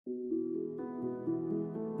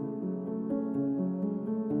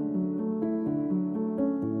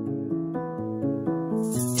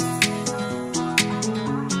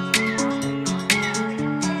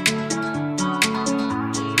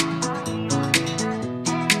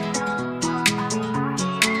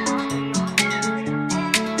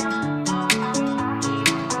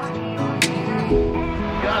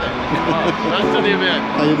Nice to the event.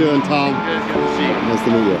 How you doing, Tom? Good to see you. Nice to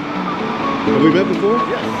meet you. Have we met before?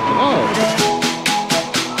 Yes. Oh.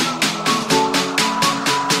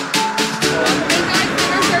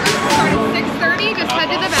 Just head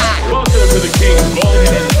to the back. Welcome to the King's Ball.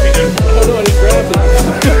 Hold on, he's grabbing.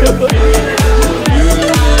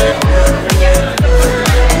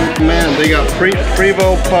 Man, they got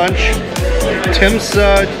Prevost Punch,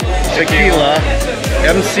 Timsa Tequila,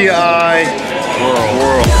 MCI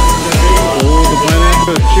World. Oh, the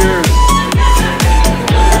pineapple. Cheers.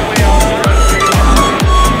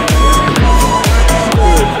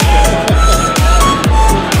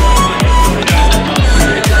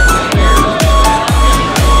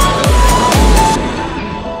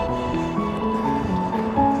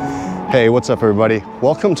 Hey, what's up everybody?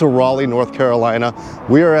 Welcome to Raleigh, North Carolina.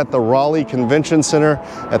 We are at the Raleigh Convention Center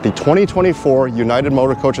at the 2024 United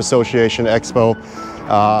Motorcoach Association Expo.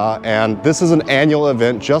 And this is an annual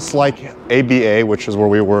event just like ABA, which is where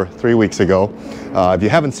we were 3 weeks ago. If you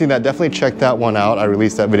haven't seen that, definitely check that one out. I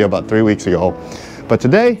released that video about 3 weeks ago. But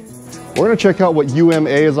today, we're gonna check out what UMA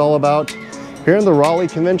is all about here in the Raleigh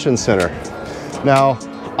Convention Center. Now,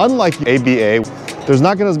 unlike ABA, there's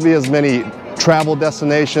not gonna be as many travel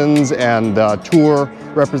destinations and tour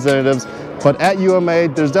representatives, but at UMA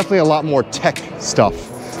there's definitely a lot more tech stuff.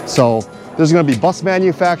 So there's going to be bus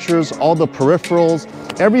manufacturers, all the peripherals,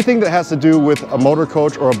 everything that has to do with a motor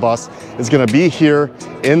coach or a bus is going to be here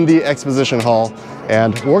in the exposition hall,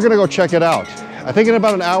 and we're going to go check it out. I think in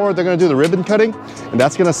about an hour they're going to do the ribbon cutting, and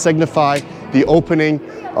that's going to signify the opening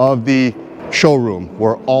of the showroom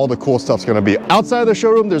where all the cool stuff's going to be. Outside of the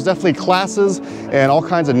showroom, there's definitely classes and all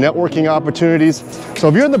kinds of networking opportunities. So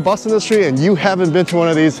if you're in the bus industry and you haven't been to one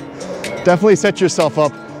of these, definitely set yourself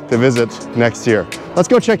up to visit next year. Let's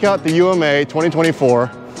go check out the UMA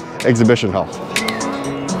 2024 exhibition hall.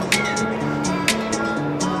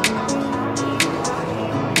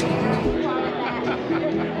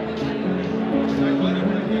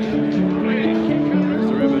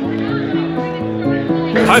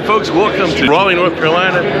 Hi folks, welcome to Raleigh, North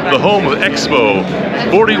Carolina, the home of Expo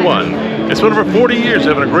 41. It's been over 40 years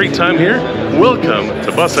having a great time here. Welcome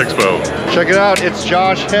to Bus Expo. Check it out, it's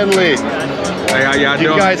Josh Henley. Hey, how y'all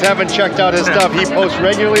doing? You guys haven't checked out his stuff. He posts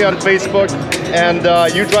regularly on Facebook, and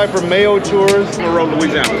you drive for Mayo Tours. From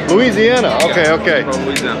Louisiana. Louisiana, okay. From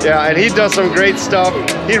Louisiana. Yeah, and he does some great stuff.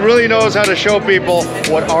 He really knows how to show people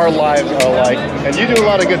what our lives are like. And you do a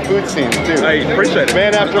lot of good food scenes too. Hey, appreciate it.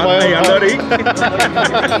 Man after my own I love to eat.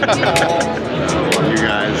 You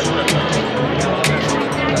guys.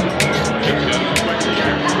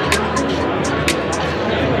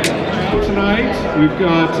 Tonight, we've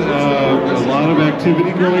got a lot of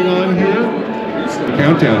activity going on here. The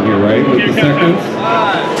countdown here, right? With the seconds.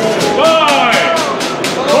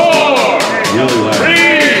 5, 4, Really loud.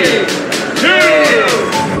 3,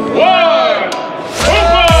 2, 1,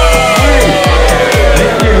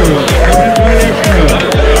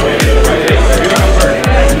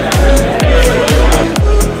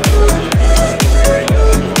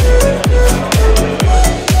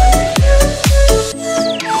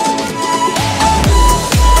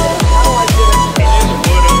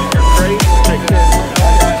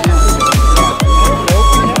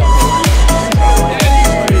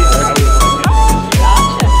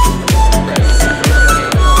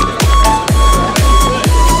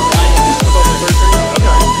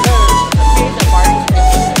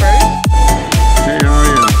 Thank you.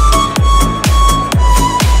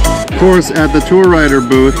 Of course, at the tour rider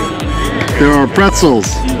booth, there are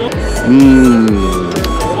pretzels.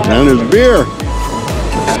 And there's beer.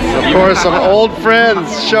 Of course, some old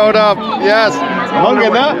friends showed up. Yes,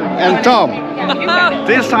 Magna and Tom.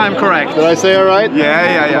 This time correct. Did I say it right?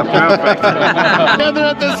 Yeah, perfect. Together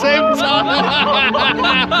at the same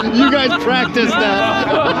time. You guys practiced that.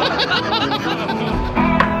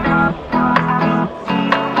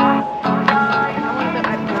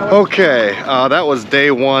 Okay, that was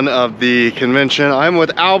day one of the convention. I'm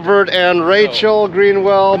with Albert and Rachel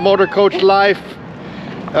Greenwell, Motorcoach Life.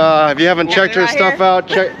 If you haven't checked her stuff out,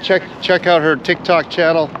 check out her TikTok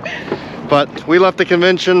channel. But we left the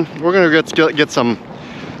convention. We're gonna get some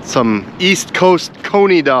East Coast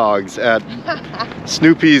Coney dogs at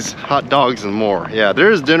Snoopy's Hot Dogs and More. Yeah,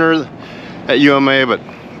 there's dinner at UMA, but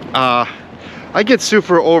I get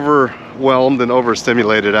super overwhelmed and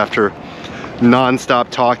overstimulated after non-stop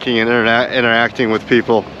talking and interacting with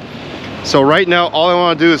people. So right now all I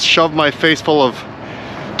want to do is shove my face full of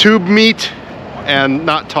tube meat and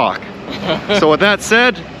not talk. So with that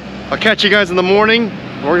said, I'll catch you guys in the morning.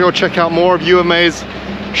 We're gonna go check out more of UMA's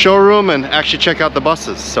showroom and actually check out the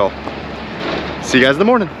buses. So see you guys in the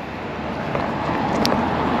morning.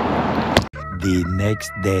 the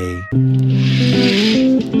next day.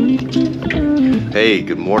 Hey,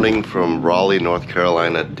 good morning from Raleigh, North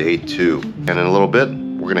Carolina, day 2. And in a little bit,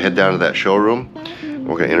 we're gonna head down to that showroom.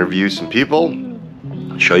 We're gonna interview some people,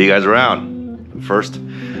 show you guys around. But first,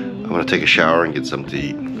 I'm gonna take a shower and get something to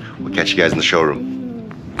eat. We'll catch you guys in the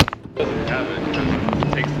showroom.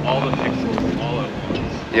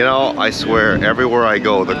 You know, I swear, everywhere I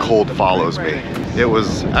go, the cold follows me. It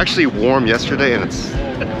was actually warm yesterday and it's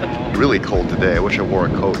really cold today. I wish I wore a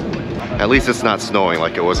coat. At least it's not snowing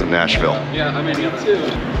like it was in Nashville. Yeah, I mean, you too.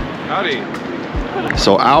 Howdy.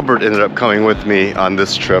 So Albert ended up coming with me on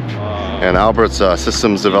this trip. And Albert's a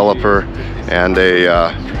systems developer and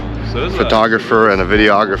a photographer and a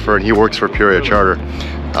videographer, and he works for Peoria Charter.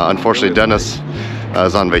 Unfortunately, Dennis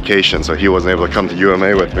is on vacation, so he wasn't able to come to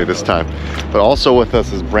UMA with me this time. But also with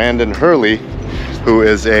us is Brandon Hurley, who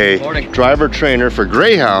is a driver trainer for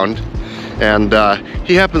Greyhound, and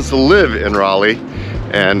he happens to live in Raleigh,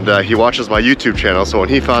 and he watches my YouTube channel. So when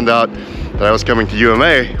he found out that I was coming to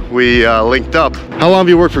UMA, we linked up. How long have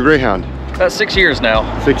you worked for Greyhound? About 6 years now.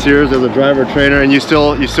 6 years as a driver trainer, and you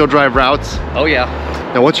still drive routes? Oh yeah.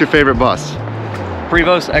 Now, what's your favorite bus?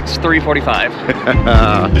 Prevost H560.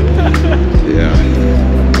 Yeah.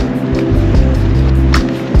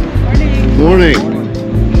 Morning.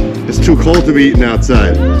 It's too cold to be eating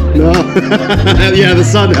outside. No? Yeah, the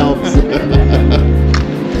sun helps.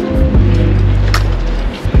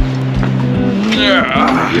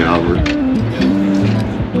 Yeah, Albert.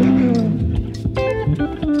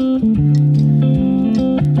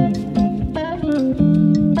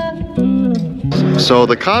 So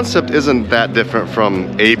the concept isn't that different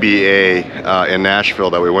from ABA in Nashville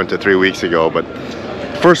that we went to 3 weeks ago, but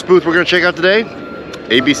first booth we're gonna check out today,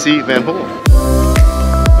 ABC Van Hool.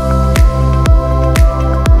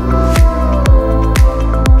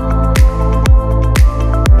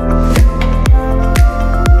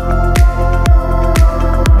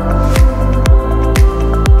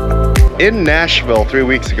 In Nashville 3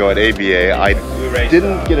 weeks ago at ABA, I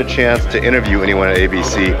didn't get a chance to interview anyone at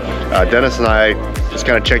ABC. Dennis and I just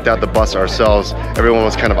kind of checked out the bus ourselves. Everyone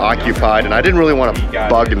was kind of occupied, and I didn't really want to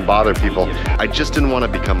bug and bother people. I just didn't want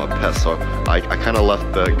to become a pest, so I kind of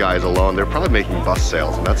left the guys alone. They're probably making bus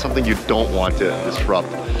sales, and that's something you don't want to disrupt.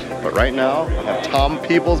 But right now, I have Tom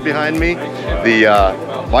Peebles behind me, the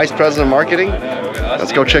Vice President of Marketing.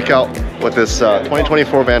 Let's go check out what this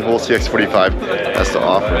 2024 Van Hool CX45 has to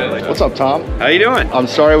offer. What's up, Tom? How you doing? I'm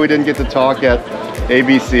sorry we didn't get to talk at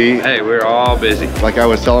ABC. Hey, we're all busy. Like I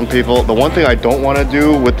was telling people, the one thing I don't want to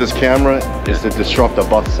do with this camera is to disrupt a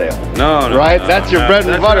bus sale. No, right? No, that's your bread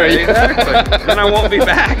and butter. Right, exactly. Then I won't be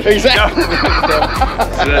back. Exactly.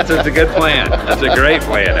 So that's a good plan. That's a great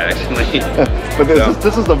plan, actually. But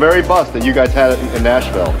this is the very bus that you guys had in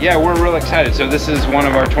Nashville. Yeah, we're real excited. So this is one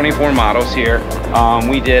of our 24 models here.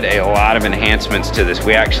 We did a lot of enhancements to this.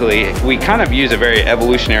 We kind of use a very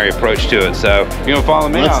evolutionary approach to it. So you know, follow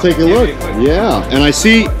me. Let's take a look. Yeah, and I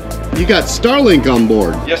see you got Starlink on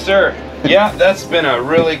board. Yes, sir. Yeah, that's been a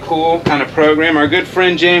really cool kind of program. Our good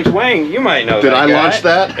friend James Wang, you might know Did that I guy. launch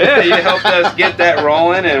that? Yeah, you helped us get that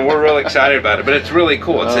rolling, and we're real excited about it. But it's really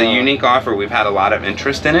cool. It's a unique offer. We've had a lot of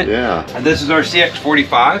interest in it. Yeah. And this is our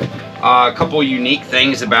CX45. A couple unique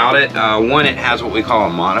things about it. One, it has what we call a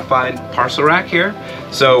modified parcel rack here.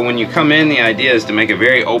 So when you come in, the idea is to make it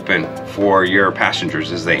very open for your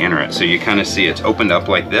passengers as they enter it. So you kind of see it's opened up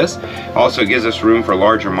like this. Also gives us room for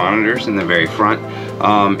larger monitors in the very front.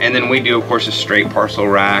 And then we do, of course, a straight parcel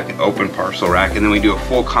rack, an open parcel rack, and then we do a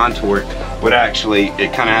full contour. Would actually,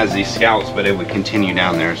 it kind of has these scouts, but it would continue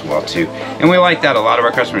down there as well too. And we like that. A lot of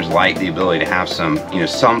our customers like the ability to have some,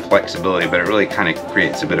 some flexibility, but it really kind of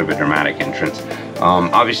creates a bit of a dramatic entrance.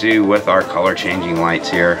 Obviously with our color changing lights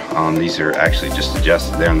here, these are actually just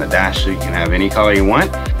adjusted there on the dash, so you can have any color you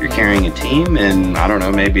want. If you're carrying a team and I don't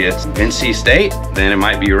know, maybe it's NC State, then it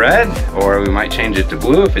might be red, or we might change it to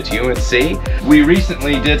blue if it's UNC. We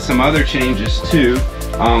recently did some other changes too.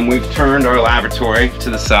 We've turned our laboratory to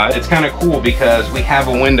the side. It's kind of cool because we have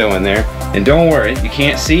a window in there, and don't worry, you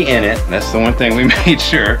can't see in it. That's the one thing we made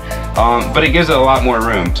sure. But it gives it a lot more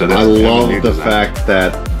room. So I love the fact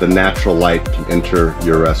that the natural light can enter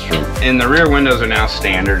your restroom. And the rear windows are now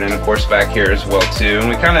standard, and of course back here as well too. And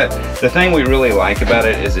we kind of, the thing we really like about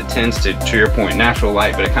it is it tends to your point, natural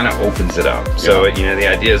light, but it kind of opens it up. So it, the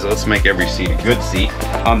idea is let's make every seat a good seat.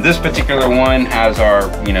 This particular one has our,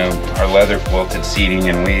 our leather quilted seating,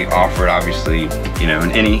 and we offer it obviously, in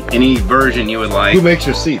any version you would like. Who makes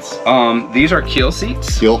your seats? These are Keel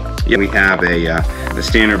seats. Keel? Yeah, we have the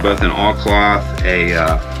standard both with an all cloth, a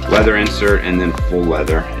leather insert, and then full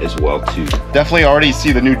leather as well too. Definitely already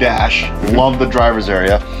see the new dash. Love the driver's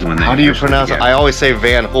area. How do you pronounce it? I always say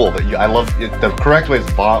Van Hool, but I love it. The correct way is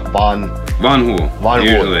Van Hool. Van Hool.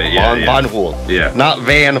 Van Hool. Yeah. Not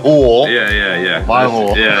Van Hool. Yeah. Van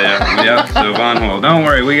Hool. Yeah. So Van Hool. Don't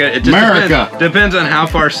worry, we get it. Just America. depends on how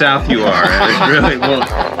far south you are. It's really well,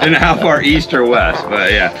 and how far east or west.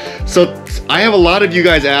 But yeah. So I have a lot of you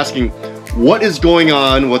guys asking, what is going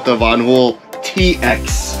on with the Van Hool TX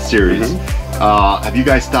series? Have you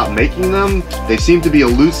guys stopped making them? They seem to be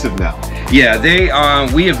elusive now.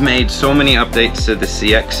 Yeah, we have made so many updates to the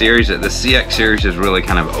CX series that the CX series has really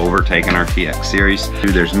kind of overtaken our TX series.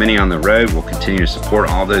 There's many on the road. We'll continue to support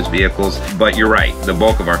all those vehicles, but you're right. The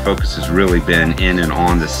bulk of our focus has really been in and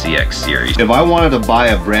on the CX series. If I wanted to buy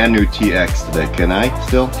a brand new TX today, can I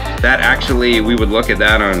still? That actually, we would look at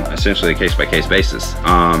that on essentially a case-by-case basis.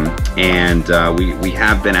 We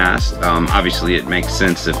have been asked. Obviously, it makes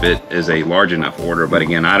sense if it is a large enough order, but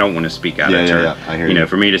again, I don't want to speak out of turn. I hear you.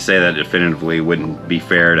 For me to say that definitively wouldn't be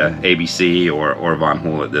fair to ABC or Van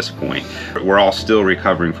Hool at this point. We're all still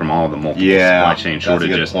recovering from all the multiple supply chain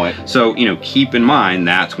shortages. That's a good point. So, keep in mind,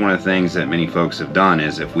 that's one of the things that many folks have done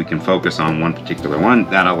is if we can focus on one particular one,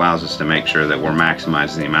 that allows us to make sure that we're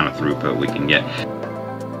maximizing the amount of throughput we can get.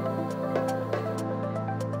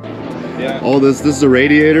 Yeah. Oh, this is a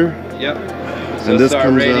radiator? Yep. So and this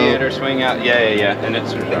comes radiator out. swing out. Yeah. And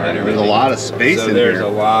it's There's a lot of space in there's here. a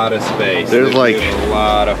lot of space. There's like a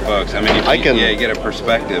lot of folks. I mean, if you get a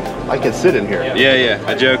perspective. I can sit in here. Yeah.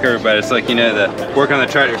 I joke everybody. It's like, the work on the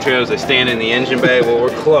tractor trailers, they stand in the engine bay. Well,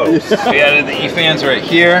 we're close. We added the E-fans right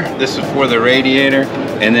here. This is for the radiator.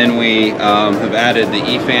 And then we have added the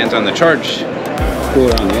E-fans on the charge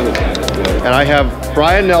cooler on the other side as well. And I have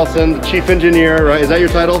Brian Nelson, the Chief Engineer, right? Is that your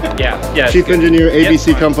title? Yeah. Chief Engineer,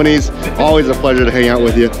 ABC Companies. Always a pleasure to hang out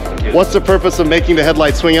with you. What's the purpose of making the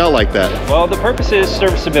headlights swing out like that? Well, the purpose is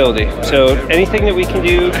serviceability. So anything that we can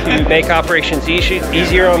do to make operations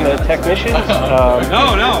easier on the technicians.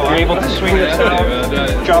 You're able to swing this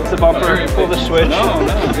out, drop the bumper, pull the switch.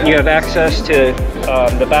 You have access to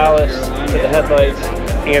the ballast, to the headlights,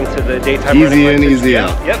 and to the daytime Easy running in, lights. easy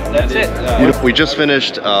out. Yep, that's it. We just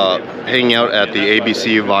finished hanging out at the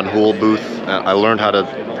ABC Van Hool booth. I learned how to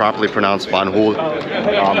properly pronounce Van Hool,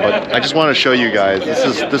 but I just want to show you guys.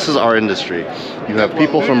 This is our industry. You have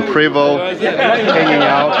people from Prevost hanging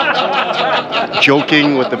out,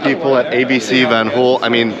 joking with the people at ABC Van Hool. I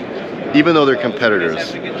mean, even though they're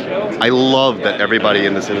competitors, I love that everybody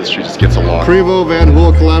in this industry just gets along. Prevost Van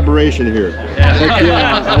Hool collaboration here. Heck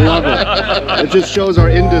yeah, I love it. It just shows our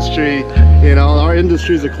industry, our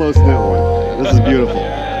industry is a close-knit one. This is beautiful.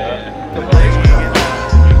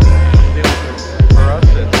 For us,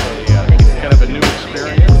 it's kind of a new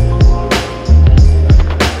experience.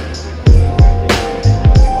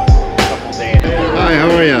 Hi, how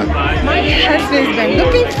are you? My husband's been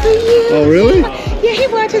looking for you. Oh, really? Yeah, he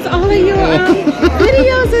watches all of your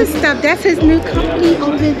videos and stuff. That's his new company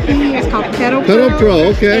over here. It's called Pedal Pro. Pedal Pro,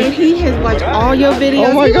 okay. And he has watched all your videos.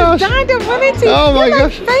 Oh my gosh. He was dying to run into you. Oh my You're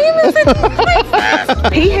gosh. like famous in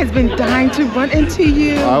places. He has been dying to run into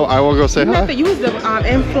you. I will go say hi. Nothing. You was the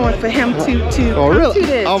influence for him to Oh, come really? to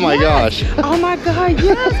this. Oh my gosh. Oh my God,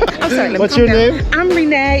 yes. I'm sorry. let me What's calm your down. name? I'm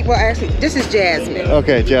Renee. Well, actually, this is Jasmine.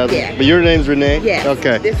 Okay, Jasmine. Yeah. But your name's Renee? Yes.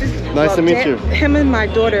 Okay. This is Nice to meet you. Him and my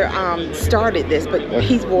daughter started this, but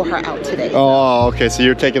he's wore her out today. Oh, okay. So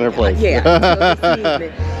you're taking her place. Yeah. So this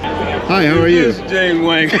evening. Hi, how are you? James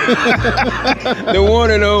Wayne, the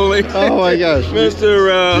one and only. Oh my gosh. Mr.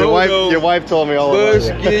 Your wife told me all Buzz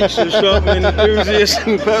about it. Geeks or something, enthusiast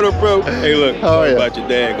and Pedal Pro. Hey, look, sorry about your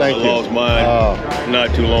dad, because I lost mine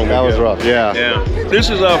not too long ago. That was rough, yeah. This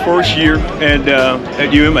is our first year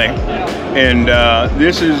at UMA. And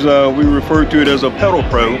this is, we refer to it as a Pedal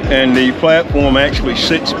Pro. And the platform actually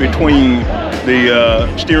sits between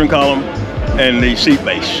the steering column and the seat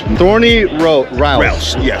base. Thornnie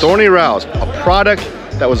Rouse. Yes. Thornnie Rouse, a product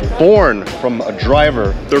that was born from a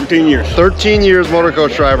driver. 13 years. 13 years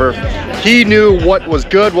motorcoach driver. He knew what was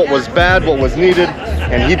good, what was bad, what was needed,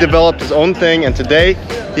 and he developed his own thing. And today,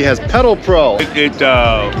 he has Pedal Pro. It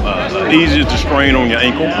eases the strain on your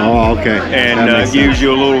ankle. Oh, okay. And gives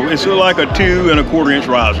you a little, it's like a 2 1/4 inch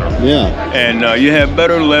riser. Yeah. And you have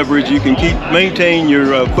better leverage. You can maintain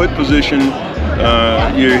your foot position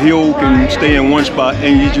your heel can stay in one spot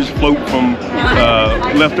and you just float from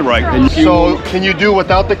left to right. And so can you do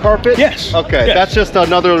without the carpet? Yes. Okay, yes. That's just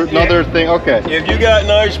another thing. Okay. If you got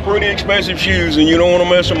nice, pretty expensive shoes and you don't want to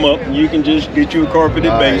mess them up, you can just get you a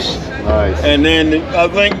carpeted base. Nice. And then I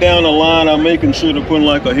think down the line I may consider putting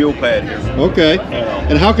like a heel pad here. Okay.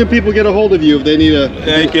 And how can people get a hold of you if they need a?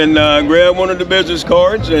 They can grab one of the business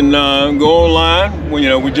cards and go online. Well, you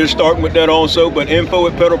know, we're just starting with that also, but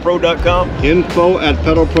info@pedalpro.com.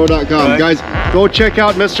 Info@pedalpro.com. Right. Guys, go check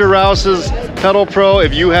out Mr. Rouse's Pedal Pro.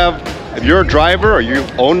 If you're a driver or you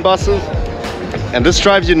own buses and this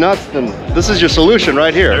drives you nuts, then this is your solution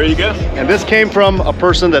right here. There you go. And this came from a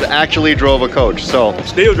person that actually drove a coach. So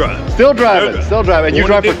still driving. Still driving. And you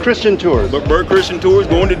drive for Christian Tours. But Bird Christian Tours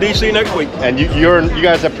going to DC next week. And you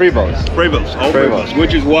guys have Prevost. Prevost, all Prevost.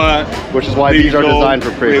 Which is why these are designed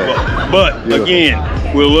for Prevost. But again,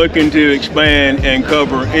 we're looking to expand and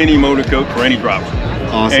cover any motor coach for any driver.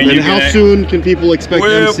 Awesome. And how soon can people expect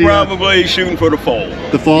MCI? We're probably shooting for the fall.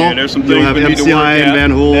 The fall? Yeah, there's some things You'll have we need to work MCI and out.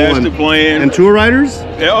 Van Hool That's the plan. And tour riders?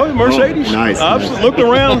 Yeah, oh, Mercedes. Oh, nice. I've looked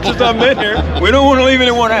around since I've been here. We don't want to leave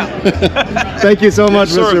anyone out. Thank you so much,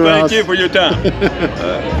 yes, sir. Mr. Rouse. Thank you for your time.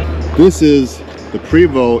 This is the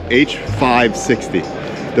Prevost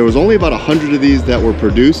H560. There was only about 100 of these that were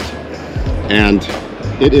produced, and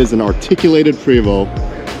it is an articulated Prevost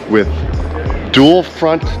with dual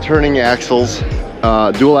front turning axles,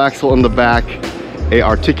 dual axle in the back, a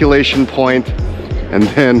articulation point, and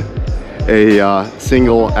then a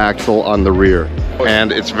single axle on the rear.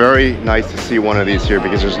 And it's very nice to see one of these here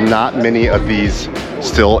because there's not many of these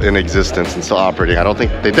still in existence and still operating. I don't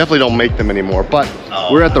think, they definitely don't make them anymore, but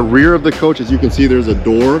we're at the rear of the coach. As you can see, there's a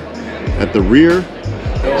door at the rear.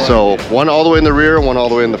 So one all the way in the rear, one all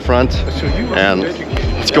the way in the front. And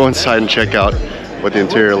let's go inside and check out what the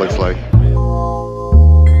interior looks like.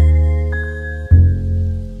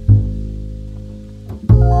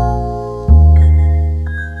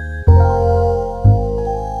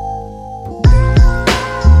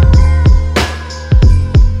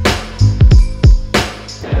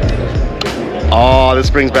 Oh, this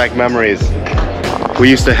brings back memories. We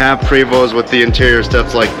used to have Prevost with the interior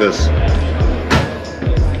steps like this.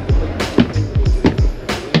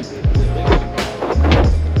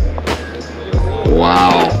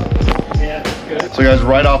 Wow. So guys,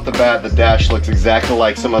 right off the bat, the dash looks exactly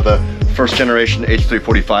like some of the first generation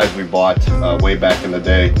H345s we bought way back in the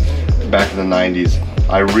day, back in the 90s.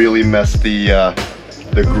 I really messed the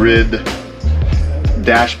grid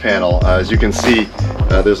dash panel. As you can see,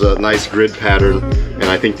 there's a nice grid pattern, and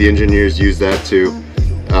I think the engineers use that to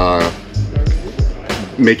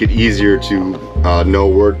make it easier to know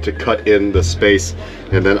where to cut in the space.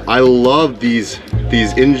 And then I love these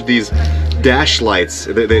dash lights,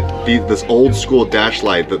 this old school dash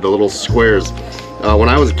light, the little squares. When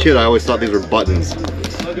I was a kid, I always thought these were buttons,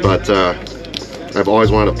 but I've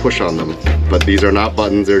always wanted to push on them. But these are not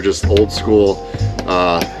buttons, they're just old school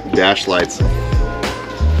dash lights.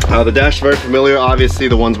 The dash is very familiar. Obviously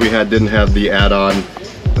the ones we had didn't have the add-on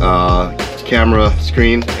camera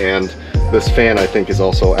screen, and this fan I think is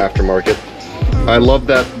also aftermarket. I love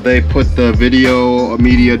that they put the video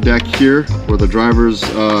media deck here for the driver's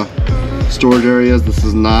storage areas. This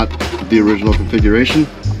is not the original configuration.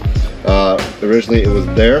 Originally it was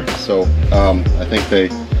there, so I think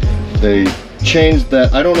they changed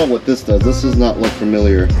that. I don't know what this does. This does not look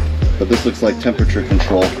familiar, but this looks like temperature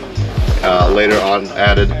control. Later on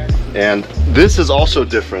added, and this is also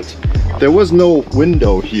different. There was no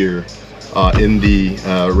window here in the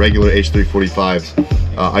regular H345s.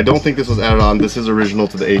 I don't think this was added on. This is original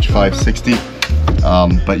to the H560,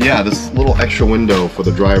 but yeah, this little extra window for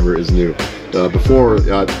the driver is new. Before,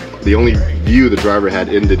 the only view the driver had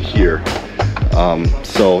ended here,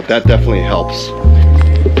 so that definitely helps.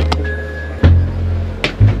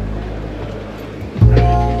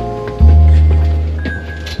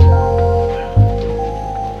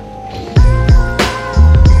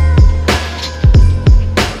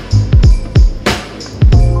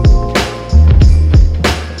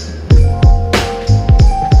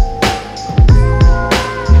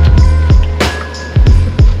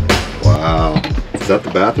 Is that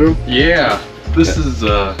the bathroom? Yeah, this is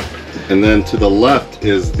and then to the left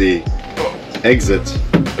is the exit.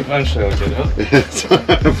 Eventually I'll get up.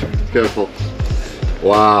 Careful.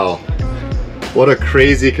 Wow, what a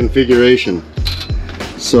crazy configuration.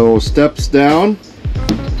 So steps down,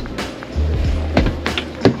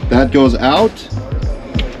 that goes out,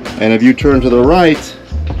 and if you turn to the right,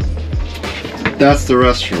 that's the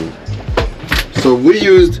restroom. So we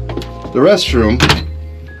used the restroom.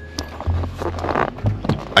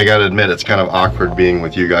 I gotta admit, it's kind of awkward being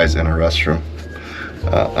with you guys in a restroom.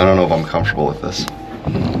 I don't know if I'm comfortable with this.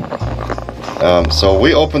 So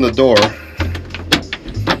we open the door.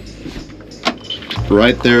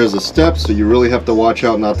 Right there is a step, so you really have to watch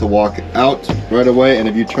out not to walk out right away. And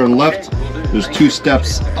if you turn left, there's 2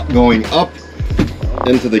 steps going up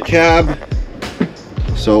into the cab.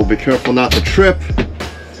 So be careful not to trip.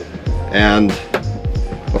 And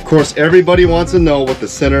of course, everybody wants to know what the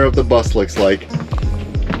center of the bus looks like.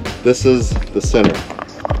 This is the center.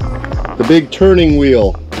 The big turning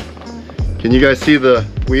wheel. Can you guys see the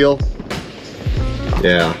wheel?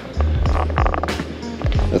 Yeah.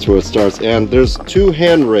 That's where it starts. And there's 2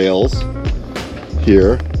 handrails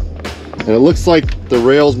here. And it looks like the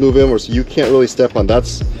rails move inward, so you can't really step on.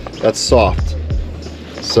 That's soft.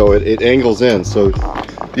 So it angles in. So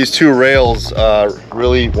these 2 rails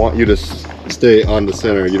really want you to stay on the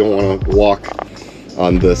center. You don't want to walk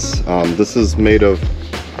on this. This is made of,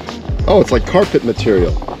 oh, it's like carpet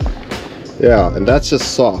material. Yeah, and that's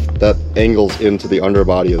just soft. That angles into the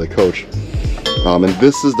underbody of the coach. And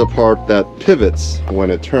this is the part that pivots when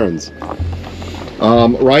it turns.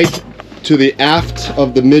 Right to the aft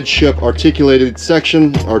of the midship articulated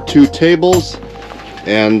section are 2 tables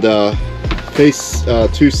and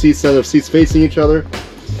 2 set of seats facing each other.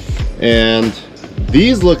 And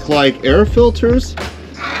these look like air filters.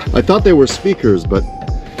 I thought they were speakers, but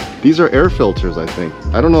these are air filters, I think.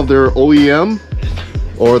 I don't know if they're OEM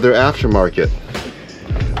or they're aftermarket.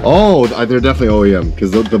 Oh, they're definitely OEM, because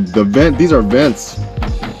the vent, these are vents.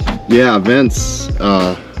 Yeah, vents.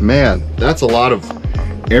 Man, that's a lot of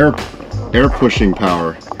air pushing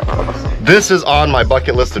power. This is on my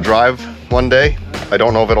bucket list to drive one day. I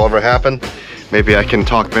don't know if it'll ever happen. Maybe I can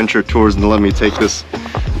talk Venture Tours and let me take this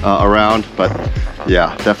around, but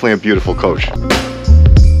yeah, definitely a beautiful coach.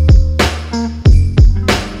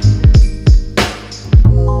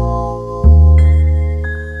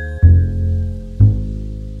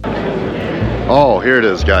 Oh, here it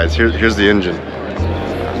is, guys. Here's the engine.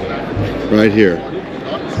 Right here.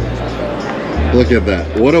 Look at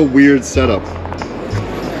that. What a weird setup.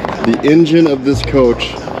 The engine of this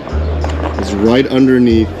coach is right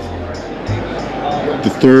underneath the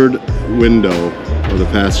 3rd window of the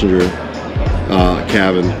passenger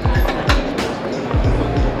cabin.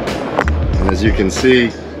 And as you can see,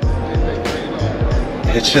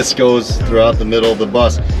 it just goes throughout the middle of the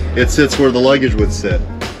bus. It sits where the luggage would sit.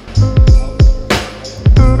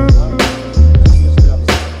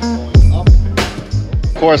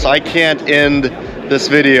 Of course, I can't end this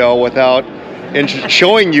video without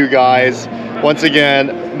showing you guys once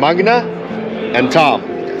again Magna and Tom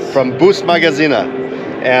from Boost Magazine.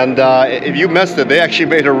 And if you missed it, they actually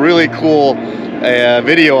made a really cool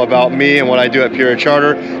video about me and what I do at Pure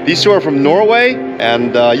Charter. These 2 are from Norway,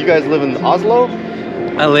 and you guys live in Oslo?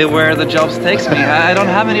 I live where the jobs takes me. I don't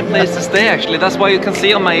have any place to stay, actually. That's why you can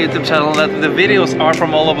see on my YouTube channel that the videos are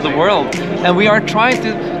from all over the world. And we are trying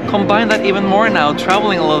to combine that even more now,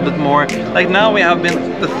 traveling a little bit more. Like now we have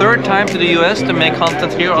been the 3rd time to the US to make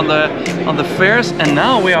content here on the fairs, and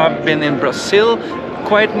now we have been in Brazil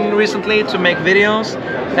quite recently to make videos.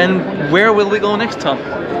 And where will we go next, Tom?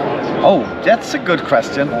 Oh, that's a good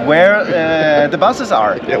question. Where the buses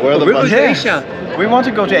are? Yeah, where are the buses? Asia. We want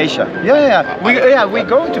to go to Asia. Yeah. We're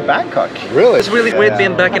going to Bangkok. Really? It's really great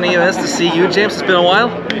being back in the US to see you, James. It's been a while.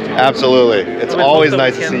 Absolutely. It's always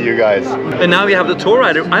nice to see you guys. And now you have the tour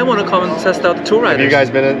rider. I want to come and test out the tour rider. Have you guys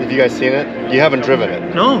been in? Have you guys seen it? You haven't driven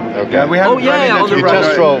it? No. Okay. Yeah, we have. Oh yeah, You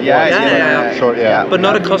just drove. Yeah. Short, yeah. But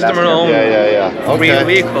not a customer owned. Yeah. Okay. Real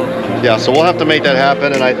vehicle. Yeah. So we'll have to make that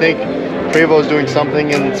happen, and I think Prevost is doing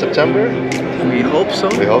something in September. We hope so.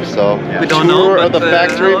 We hope so. We don't know. Tour of the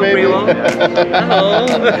factory, maybe. Hello.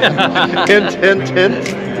 Hint, hint, hint.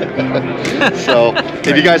 So,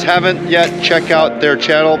 if you guys haven't yet, check out their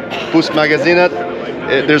channel, Boost Magazine.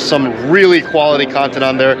 There's some really quality content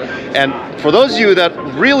on there. And for those of you that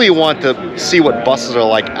really want to see what buses are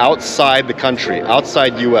like outside the country,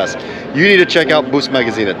 outside US, you need to check out Boost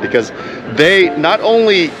Magazine, because they, not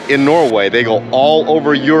only in Norway, they go all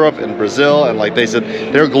over Europe and Brazil, and like they said,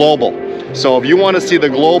 they're global. So if you want to see the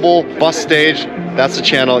global bus stage, that's the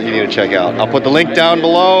channel you need to check out. I'll put the link down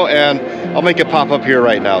below, and I'll make it pop up here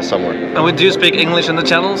right now somewhere. And we do speak English in the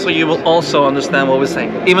channel, so you will also understand what we're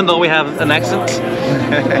saying. Even though we have an accent,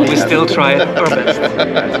 we still try our best.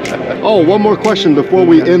 Oh, one more question before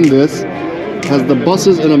we end this. Has the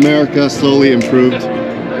buses in America slowly improved?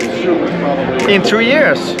 In 2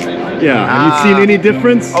 years. Yeah, have you seen any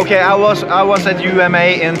difference? Okay, I was at UMA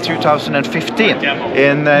in 2015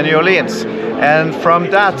 in New Orleans, and from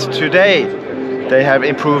that today they have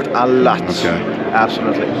improved a lot. Okay.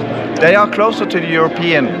 Absolutely. They are closer to the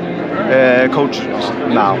European coaches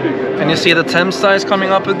now. And you see the Thames size coming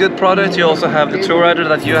up with good products. You also have the Tour Rider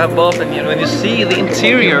that you have both, and when you see the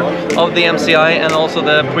interior of the MCI and also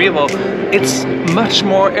the Prevost, it's much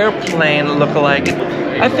more airplane look-alike.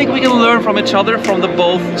 I think we can learn from each other from the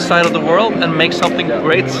both side of the world and make something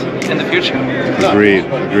great in the future. Agreed,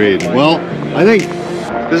 agreed. Well, I think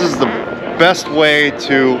this is the best way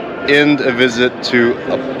to end a visit to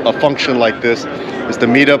a function like this, is to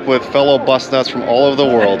meet up with fellow bus nuts from all over the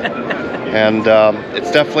world. And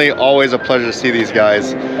it's definitely always a pleasure to see these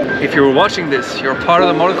guys. If you're watching this, you're part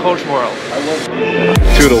of the motorcoach world.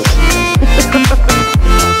 Toodles.